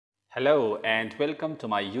Hello and welcome to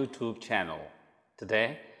my YouTube channel.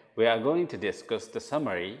 Today we are going to discuss the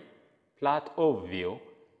summary, plot overview,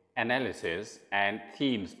 analysis and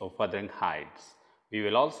themes of Wuthering Heights. We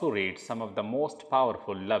will also read some of the most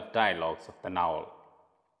powerful love dialogues of the novel.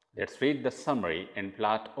 Let's read the summary and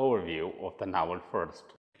plot overview of the novel first.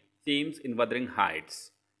 Themes in Wuthering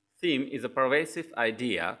Heights. Theme is a pervasive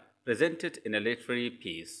idea presented in a literary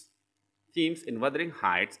piece. Themes in Wuthering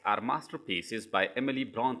Heights are masterpieces by Emily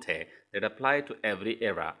Bronte that apply to every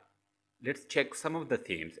era. Let's check some of the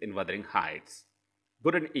themes in Wuthering Heights.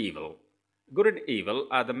 Good and evil. Good and evil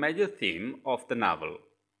are the major theme of the novel.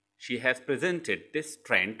 She has presented this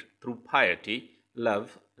trend through piety,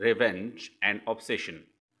 love, revenge, and obsession.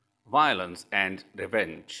 Violence and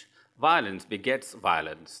revenge. Violence begets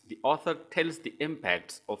violence. The author tells the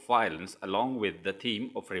impacts of violence along with the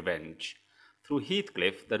theme of revenge. Through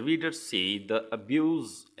Heathcliff, the readers see the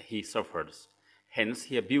abuse he suffers. Hence,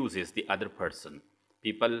 he abuses the other person.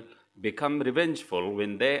 People become revengeful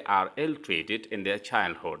when they are ill treated in their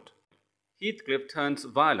childhood. Heathcliff turns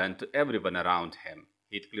violent to everyone around him.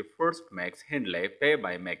 Heathcliff first makes Hindley pay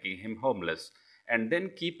by making him homeless and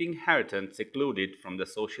then keeping Hareton secluded from the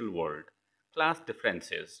social world. Class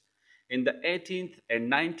differences. In the 18th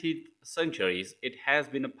and 19th centuries, it has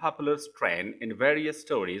been a popular strain in various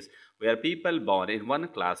stories where people born in one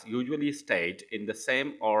class usually stayed in the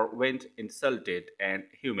same or went insulted and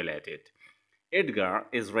humiliated. Edgar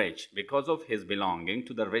is rich because of his belonging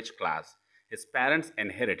to the rich class. His parents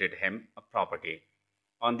inherited him a property.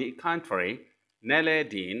 On the contrary, Nellie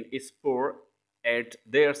Dean is poor at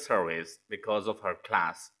their service because of her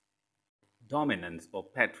class. Dominance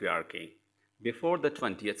of patriarchy. Before the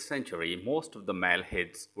 20th century, most of the male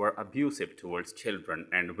heads were abusive towards children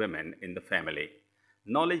and women in the family.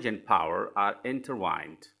 Knowledge and power are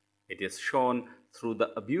intertwined. It is shown through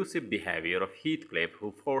the abusive behavior of Heathcliff,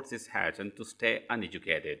 who forces Hareton to stay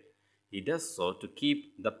uneducated. He does so to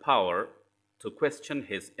keep the power to question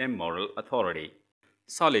his immoral authority.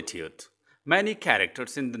 Solitude. Many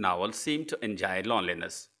characters in the novel seem to enjoy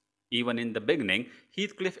loneliness. Even in the beginning,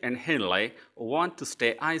 Heathcliff and Hindley want to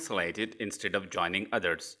stay isolated instead of joining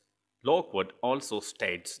others. Lockwood also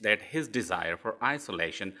states that his desire for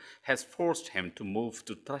isolation has forced him to move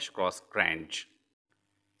to Thrushcross Grange.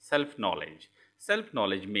 Self-knowledge.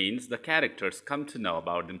 Self-knowledge means the characters come to know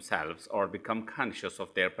about themselves or become conscious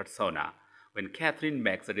of their persona. When Catherine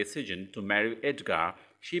makes a decision to marry Edgar,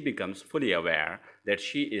 she becomes fully aware that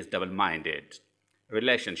she is double-minded.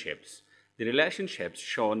 Relationships. The relationships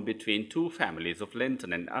shown between two families of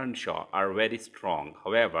Linton and Earnshaw are very strong.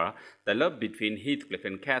 However, the love between Heathcliff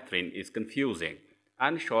and Catherine is confusing.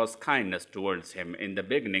 Earnshaw's kindness towards him in the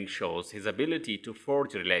beginning shows his ability to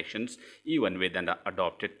forge relations even with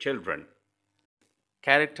adopted children.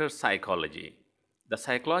 Character psychology. The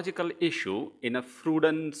psychological issue, in a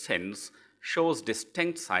Freudian sense, shows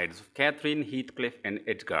distinct sides of Catherine, Heathcliff, and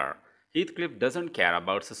Edgar. Heathcliff doesn't care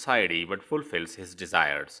about society but fulfills his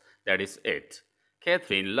desires. That is it.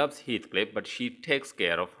 Catherine loves Heathcliff but she takes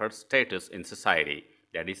care of her status in society.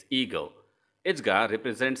 That is ego. Edgar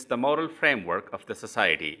represents the moral framework of the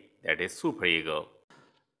society. That is superego.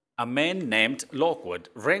 A man named Lockwood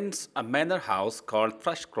rents a manor house called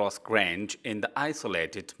Thrushcross Grange in the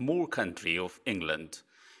isolated moor country of England.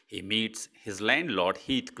 He meets his landlord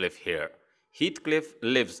Heathcliff here. Heathcliff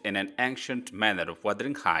lives in an ancient manor of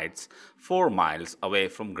Wuthering Heights, 4 miles away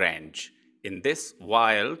from Grange. In this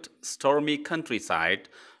wild, stormy countryside,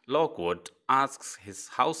 Lockwood asks his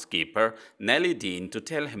housekeeper, Nellie Dean, to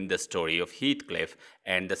tell him the story of Heathcliff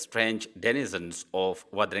and the strange denizens of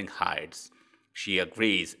Wuthering Heights. She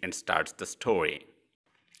agrees and starts the story.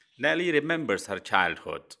 Nellie remembers her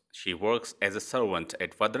childhood. She works as a servant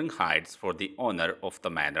at Wuthering Heights for the owner of the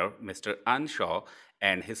manor, Mr. Earnshaw,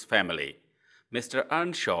 and his family. Mr.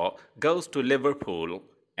 Earnshaw goes to Liverpool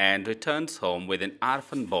and returns home with an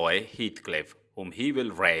orphan boy, Heathcliff, whom he will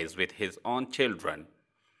raise with his own children.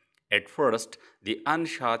 At first, the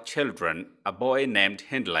Earnshaw children, a boy named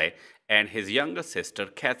Hindley and his younger sister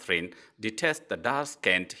Catherine, detest the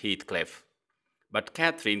dark-skinned Heathcliff. But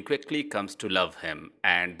Catherine quickly comes to love him,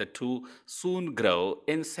 and the two soon grow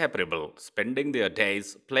inseparable, spending their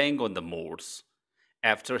days playing on the moors.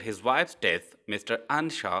 After his wife's death, Mr.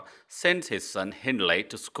 Earnshaw sends his son Hindley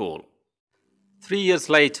to school. 3 years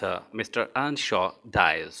later, Mr. Earnshaw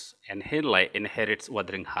dies, and Hindley inherits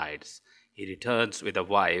Wuthering Heights. He returns with a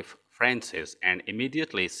wife, Frances, and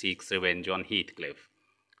immediately seeks revenge on Heathcliff.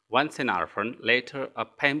 Once an orphan, later a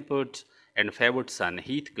pampered and favored son,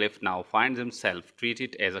 Heathcliff now finds himself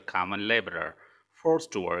treated as a common laborer, forced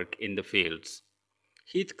to work in the fields.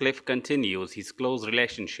 Heathcliff continues his close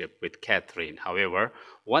relationship with Catherine. However,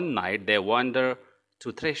 one night they wander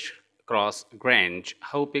to Thrushcross Grange,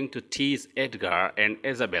 hoping to tease Edgar and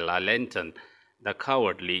Isabella Linton, the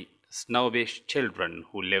cowardly, snobbish children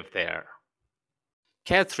who live there.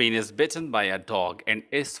 Catherine is bitten by a dog and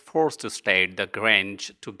is forced to stay at the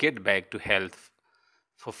Grange to get back to health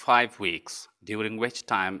for 5 weeks, during which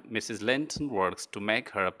time Mrs. Linton works to make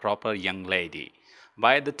her a proper young lady.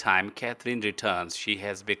 By the time Catherine returns, she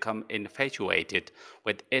has become infatuated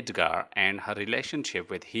with Edgar, and her relationship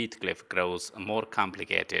with Heathcliff grows more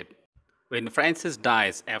complicated. When Frances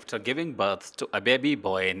dies after giving birth to a baby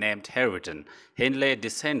boy named Hareton, Hindley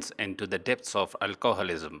descends into the depths of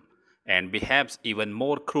alcoholism and behaves even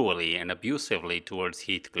more cruelly and abusively towards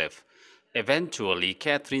Heathcliff. Eventually,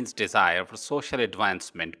 Catherine's desire for social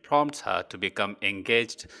advancement prompts her to become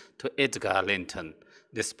engaged to Edgar Linton.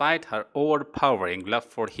 Despite her overpowering love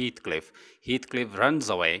for Heathcliff, Heathcliff runs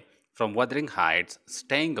away from Wuthering Heights,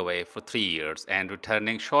 staying away for 3 years and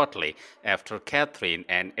returning shortly after Catherine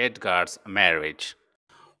and Edgar's marriage.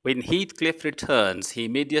 When Heathcliff returns, he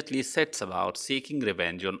immediately sets about seeking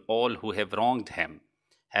revenge on all who have wronged him.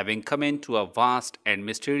 Having come into a vast and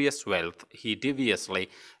mysterious wealth, he deviously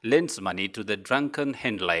lends money to the drunken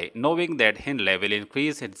Hindley, knowing that Hindley will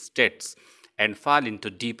increase his debts and fall into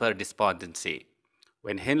deeper despondency.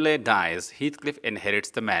 When Hindley dies, Heathcliff inherits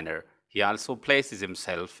the manor. He also places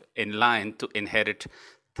himself in line to inherit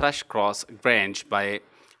Thrushcross Grange by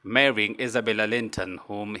marrying Isabella Linton,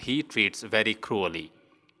 whom he treats very cruelly.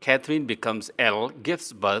 Catherine becomes ill,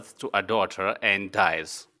 gives birth to a daughter, and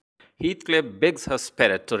dies. Heathcliff begs her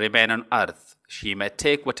spirit to remain on earth. She may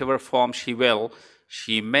take whatever form she will.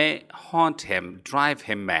 She may haunt him, drive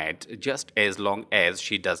him mad, just as long as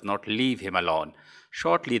she does not leave him alone.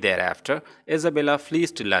 Shortly thereafter, Isabella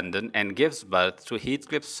flees to London and gives birth to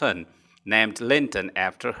Heathcliff's son, named Linton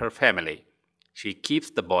after her family. She keeps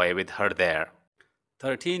the boy with her there.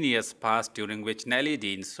 13 years pass, during which Nellie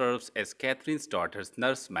Dean serves as Catherine's daughter's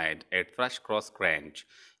nursemaid at Thrushcross Grange.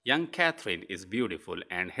 Young Catherine is beautiful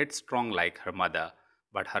and headstrong like her mother,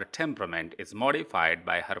 but her temperament is modified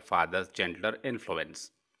by her father's gentler influence.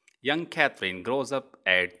 Young Catherine grows up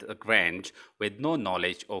at the Grange with no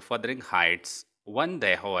knowledge of Wuthering Heights. One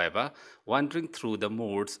day, however, wandering through the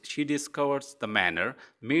moods, she discovers the manor,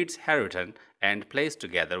 meets Hareton, and plays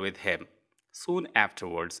together with him. Soon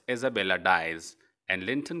afterwards, Isabella dies, and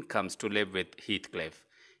Linton comes to live with Heathcliff.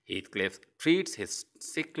 Heathcliff treats his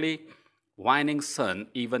sickly, whining son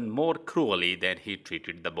even more cruelly than he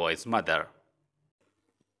treated the boy's mother.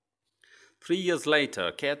 3 years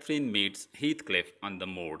later, Catherine meets Heathcliff on the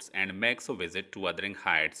moors and makes a visit to Wuthering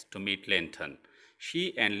Heights to meet Linton.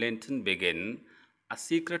 She and Linton begin a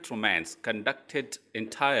secret romance conducted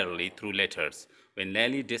entirely through letters. When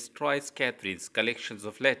Nellie destroys Catherine's collections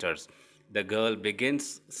of letters, the girl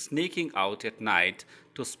begins sneaking out at night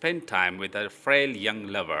to spend time with her frail young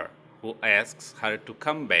lover, who asks her to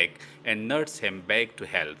come back and nurse him back to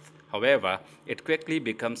health. However, it quickly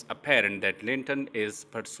becomes apparent that Linton is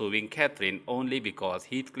pursuing Catherine only because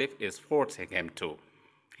Heathcliff is forcing him to.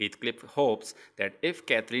 Heathcliff hopes that if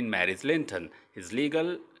Catherine marries Linton, his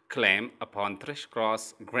legal claim upon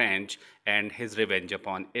Thrushcross Grange and his revenge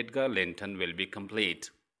upon Edgar Linton will be complete.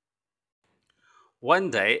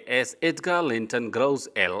 One day, as Edgar Linton grows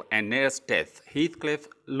ill and nears death, Heathcliff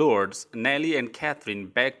lures Nellie and Catherine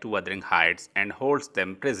back to Wuthering Heights and holds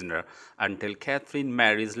them prisoner until Catherine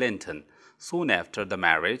marries Linton. Soon after the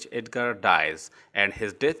marriage, Edgar dies, and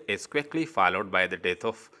his death is quickly followed by the death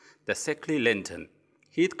of the sickly Linton.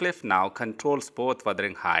 Heathcliff now controls both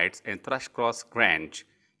Wuthering Heights and Thrushcross Grange.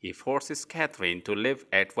 He forces Catherine to live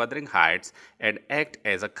at Wuthering Heights and act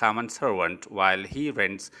as a common servant while he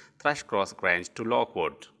rents Thrushcross Grange to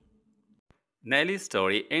Lockwood. Nellie's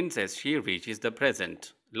story ends as she reaches the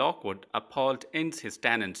present. Lockwood, appalled, ends his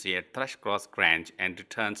tenancy at Thrushcross Grange and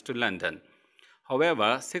returns to London.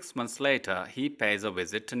 However, 6 months later, he pays a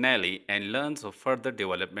visit to Nellie and learns of further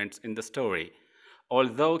developments in the story.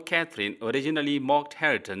 Although Catherine originally mocked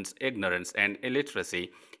Hareton's ignorance and illiteracy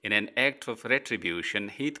in an act of retribution,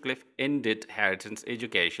 Heathcliff ended Hareton's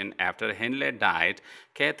education after Hindley died.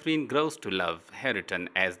 Catherine grows to love Hareton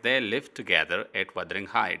as they live together at Wuthering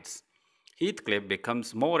Heights. Heathcliff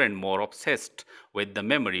becomes more and more obsessed with the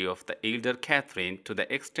memory of the elder Catherine to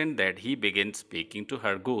the extent that he begins speaking to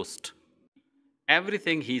her ghost.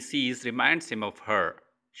 Everything he sees reminds him of her.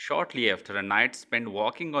 Shortly after a night spent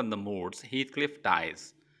walking on the moors, Heathcliff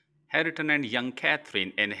dies. Hareton and young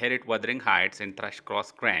Catherine inherit Wuthering Heights in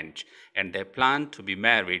Thrushcross Grange, and they plan to be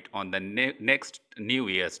married on the next New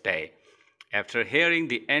Year's Day. After hearing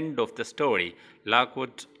the end of the story,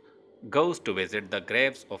 Lockwood goes to visit the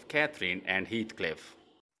graves of Catherine and Heathcliff.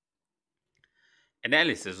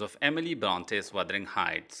 Analysis of Emily Bronte's Wuthering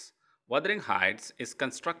Heights. Wuthering Heights is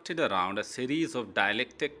constructed around a series of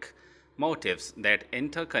dialectic motifs that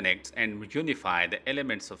interconnect and unify the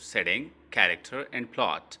elements of setting, character, and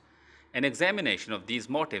plot. An examination of these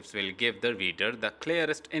motifs will give the reader the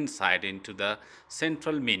clearest insight into the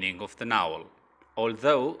central meaning of the novel.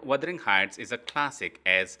 Although Wuthering Heights is a classic,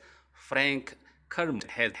 as Frank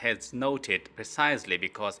Kermode has noted, precisely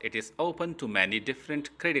because it is open to many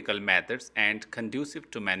different critical methods and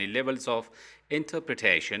conducive to many levels of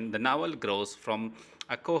interpretation, the novel grows from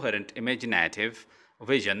a coherent imaginative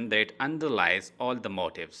vision that underlies all the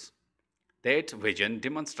motives. That vision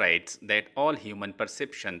demonstrates that all human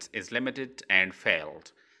perceptions is limited and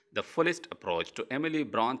failed. The fullest approach to Emily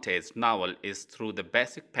Bronte's novel is through the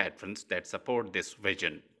basic patterns that support this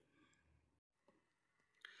vision.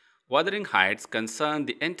 Wuthering Heights concern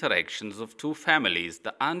the interactions of two families,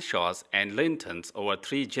 the Earnshaws and Lintons, over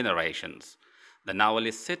three generations. The novel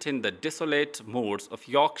is set in the desolate moors of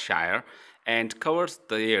Yorkshire and covers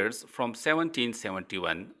the years from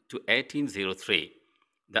 1771 to 1803.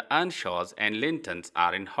 The Earnshaws and Lintons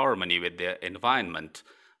are in harmony with their environment,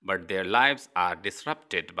 but their lives are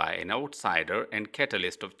disrupted by an outsider and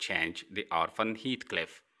catalyst of change, the orphan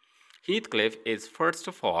Heathcliff. Heathcliff is first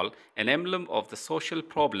of all an emblem of the social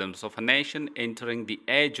problems of a nation entering the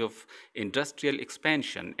age of industrial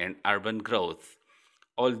expansion and urban growth.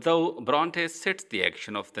 Although Bronte sets the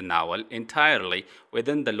action of the novel entirely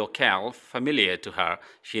within the locale familiar to her,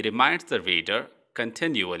 she reminds the reader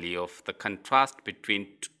continually of the contrast between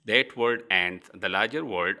that world and the larger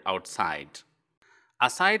world outside.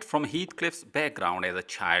 Aside from Heathcliff's background as a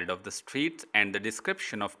child of the streets and the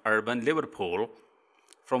description of urban Liverpool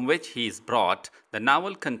from which he is brought, the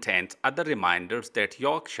novel contains other reminders that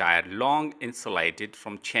Yorkshire, long insulated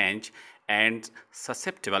from change and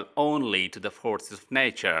susceptible only to the forces of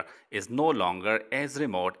nature, is no longer as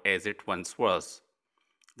remote as it once was.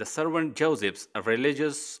 The servant Joseph's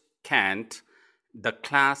religious cant, the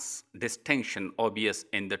class distinction obvious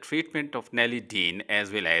in the treatment of Nellie Dean as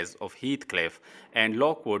well as of Heathcliff, and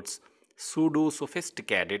Lockwood's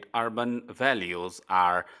pseudo-sophisticated urban values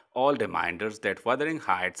are all reminders that Wuthering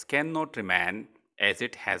Heights cannot remain as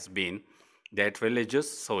it has been, that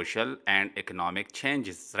religious, social, and economic change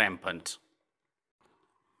is rampant.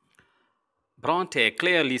 Bronte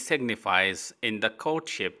clearly signifies in the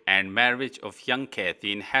courtship and marriage of young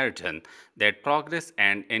Cathy and Hareton that progress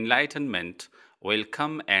and enlightenment will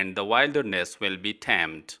come and the wilderness will be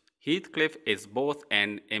tamed. Heathcliff is both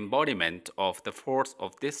an embodiment of the force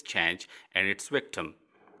of this change and its victim.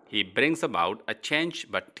 He brings about a change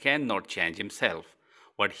but cannot change himself.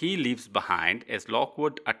 What he leaves behind, as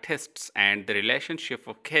Lockwood attests and the relationship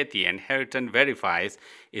of Cathy and Hareton verifies,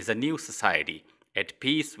 is a new society, at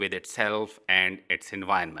peace with itself and its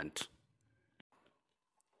environment.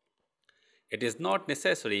 It is not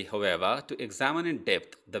necessary, however, to examine in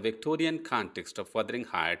depth the Victorian context of Wuthering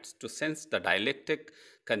Heights to sense the dialectic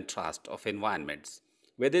contrast of environments.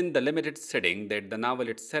 Within the limited setting that the novel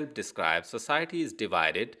itself describes, society is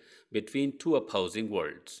divided between two opposing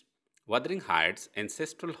worlds. Wuthering Heights,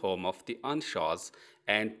 ancestral home of the Earnshaws,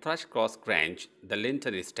 and Thrushcross Grange, the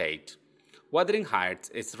Linton estate. Wuthering Heights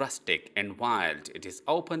is rustic and wild. It is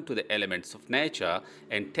open to the elements of nature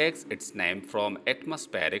and takes its name from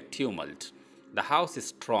atmospheric tumult. The house is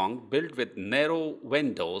strong, built with narrow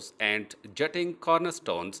windows and jutting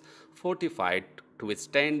cornerstones, fortified to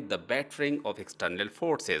withstand the battering of external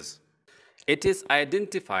forces. It is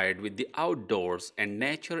identified with the outdoors and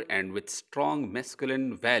nature and with strong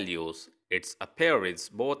masculine values. Its appearance,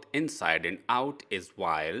 both inside and out, is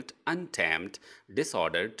wild, untamed,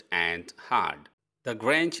 disordered, and hard. The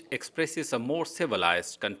Grange expresses a more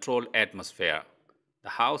civilized, controlled atmosphere. The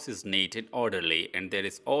house is neat and orderly, and there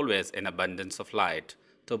is always an abundance of light.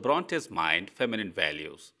 To Bronte's mind, feminine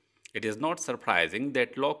values. It is not surprising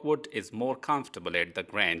that Lockwood is more comfortable at the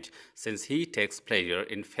Grange since he takes pleasure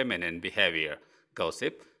in feminine behavior,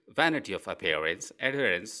 gossip, vanity of appearance,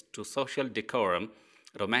 adherence to social decorum,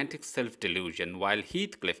 romantic self-delusion, while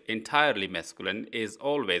Heathcliff, entirely masculine, is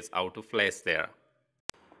always out of place there.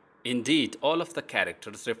 Indeed, all of the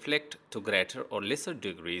characters reflect to greater or lesser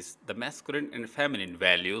degrees the masculine and feminine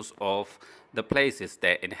values of the places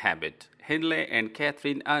they inhabit. Hindley and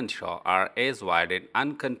Catherine Earnshaw are as wild and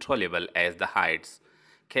uncontrollable as the Heights.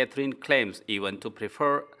 Catherine claims even to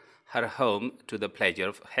prefer her home to the pleasure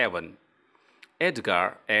of heaven.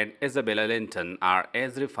 Edgar and Isabella Linton are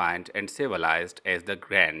as refined and civilized as the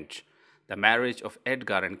Grange. The marriage of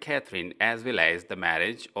Edgar and Catherine, as well as the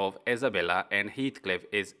marriage of Isabella and Heathcliff,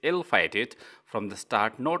 is ill-fated from the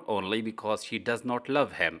start, not only because she does not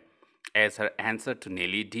love him, as her answer to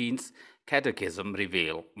Nellie Dean's catechism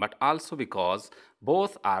reveal, but also because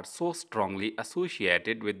both are so strongly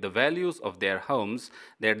associated with the values of their homes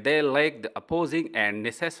that they lack the opposing and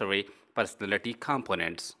necessary personality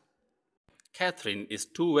components. Catherine is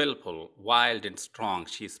too willful, wild, and strong.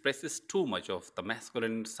 She expresses too much of the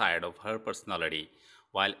masculine side of her personality,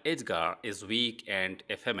 while Edgar is weak and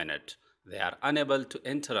effeminate. They are unable to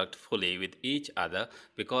interact fully with each other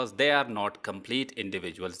because they are not complete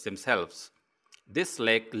individuals themselves. This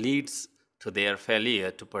lack leads to their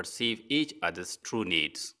failure to perceive each other's true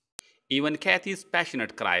needs. Even Kathy's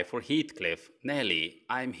passionate cry for Heathcliff, Nellie,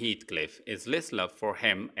 I'm Heathcliff, is less love for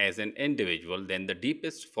him as an individual than the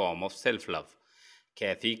deepest form of self love.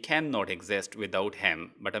 Kathy cannot exist without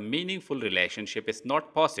him, but a meaningful relationship is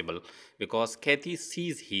not possible because Kathy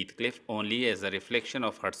sees Heathcliff only as a reflection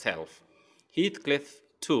of herself. Heathcliff,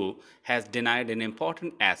 too, has denied an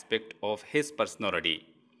important aspect of his personality,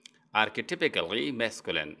 archetypically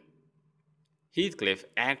masculine. Heathcliff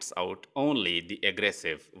acts out only the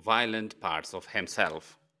aggressive, violent parts of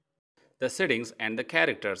himself. The settings and the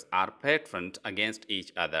characters are patterned against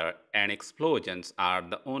each other, and explosions are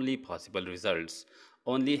the only possible results.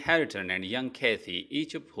 Only Hareton and young Cathy,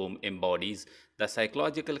 each of whom embodies the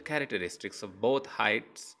psychological characteristics of both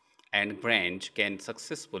Heights and Grange, can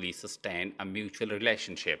successfully sustain a mutual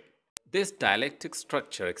relationship. This dialectic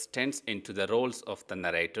structure extends into the roles of the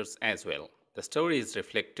narrators as well. The story is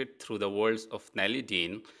reflected through the worlds of Nellie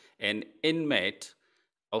Dean, an inmate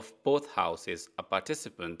of both houses, a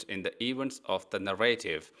participant in the events of the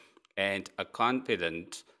narrative, and a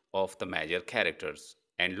confidant of the major characters,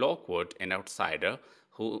 and Lockwood, an outsider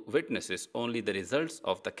who witnesses only the results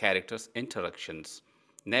of the characters' interactions.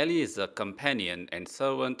 Nellie is a companion and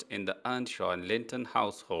servant in the Earnshaw and Linton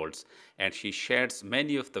households, and she shares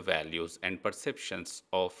many of the values and perceptions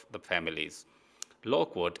of the families.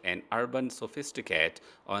 Lockwood, an urban sophisticate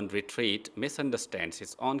on retreat, misunderstands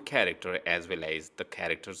his own character as well as the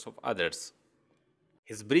characters of others.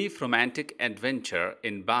 His brief romantic adventure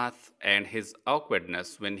in Bath and his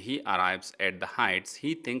awkwardness when he arrives at the Heights,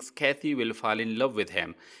 he thinks Cathy will fall in love with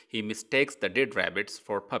him. He mistakes the dead rabbits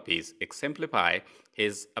for puppies, exemplify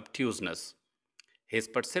his obtuseness. His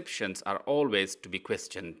perceptions are always to be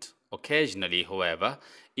questioned. Occasionally, however,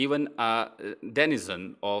 even a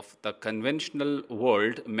denizen of the conventional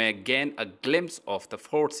world may gain a glimpse of the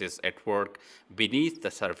forces at work beneath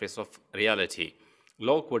the surface of reality.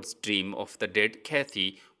 Lockwood's dream of the dead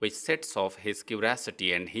Cathy, which sets off his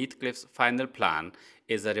curiosity, and Heathcliff's final plan,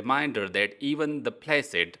 is a reminder that even the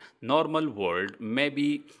placid, normal world may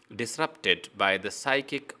be disrupted by the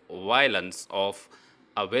psychic violence of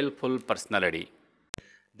a willful personality.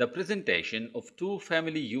 The presentation of two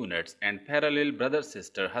family units and parallel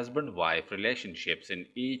brother-sister, husband-wife relationships in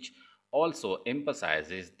each also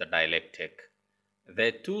emphasizes the dialectic.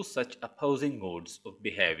 That two such opposing modes of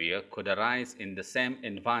behavior could arise in the same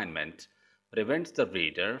environment prevents the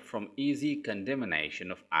reader from easy condemnation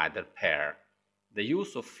of either pair. The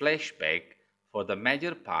use of flashback for the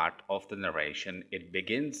major part of the narration, it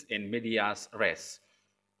begins in medias res,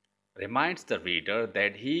 reminds the reader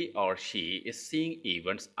that he or she is seeing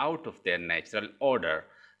events out of their natural order,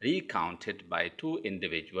 recounted by two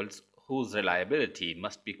individuals whose reliability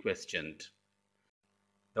must be questioned.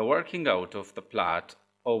 The working out of the plot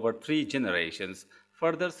over three generations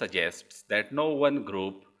further suggests that no one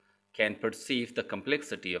group can perceive the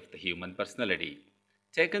complexity of the human personality.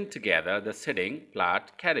 Taken together, the setting,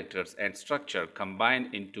 plot, characters, and structure combine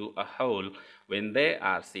into a whole when they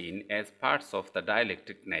are seen as parts of the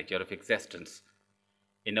dialectic nature of existence.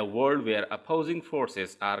 In a world where opposing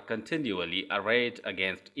forces are continually arrayed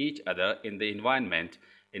against each other in the environment,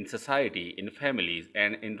 in society, in families,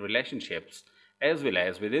 and in relationships, as well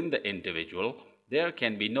as within the individual, there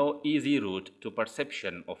can be no easy route to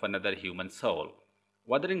perception of another human soul.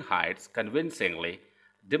 Wuthering Heights convincingly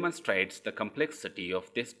demonstrates the complexity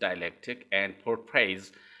of this dialectic and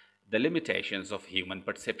portrays the limitations of human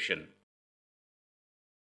perception.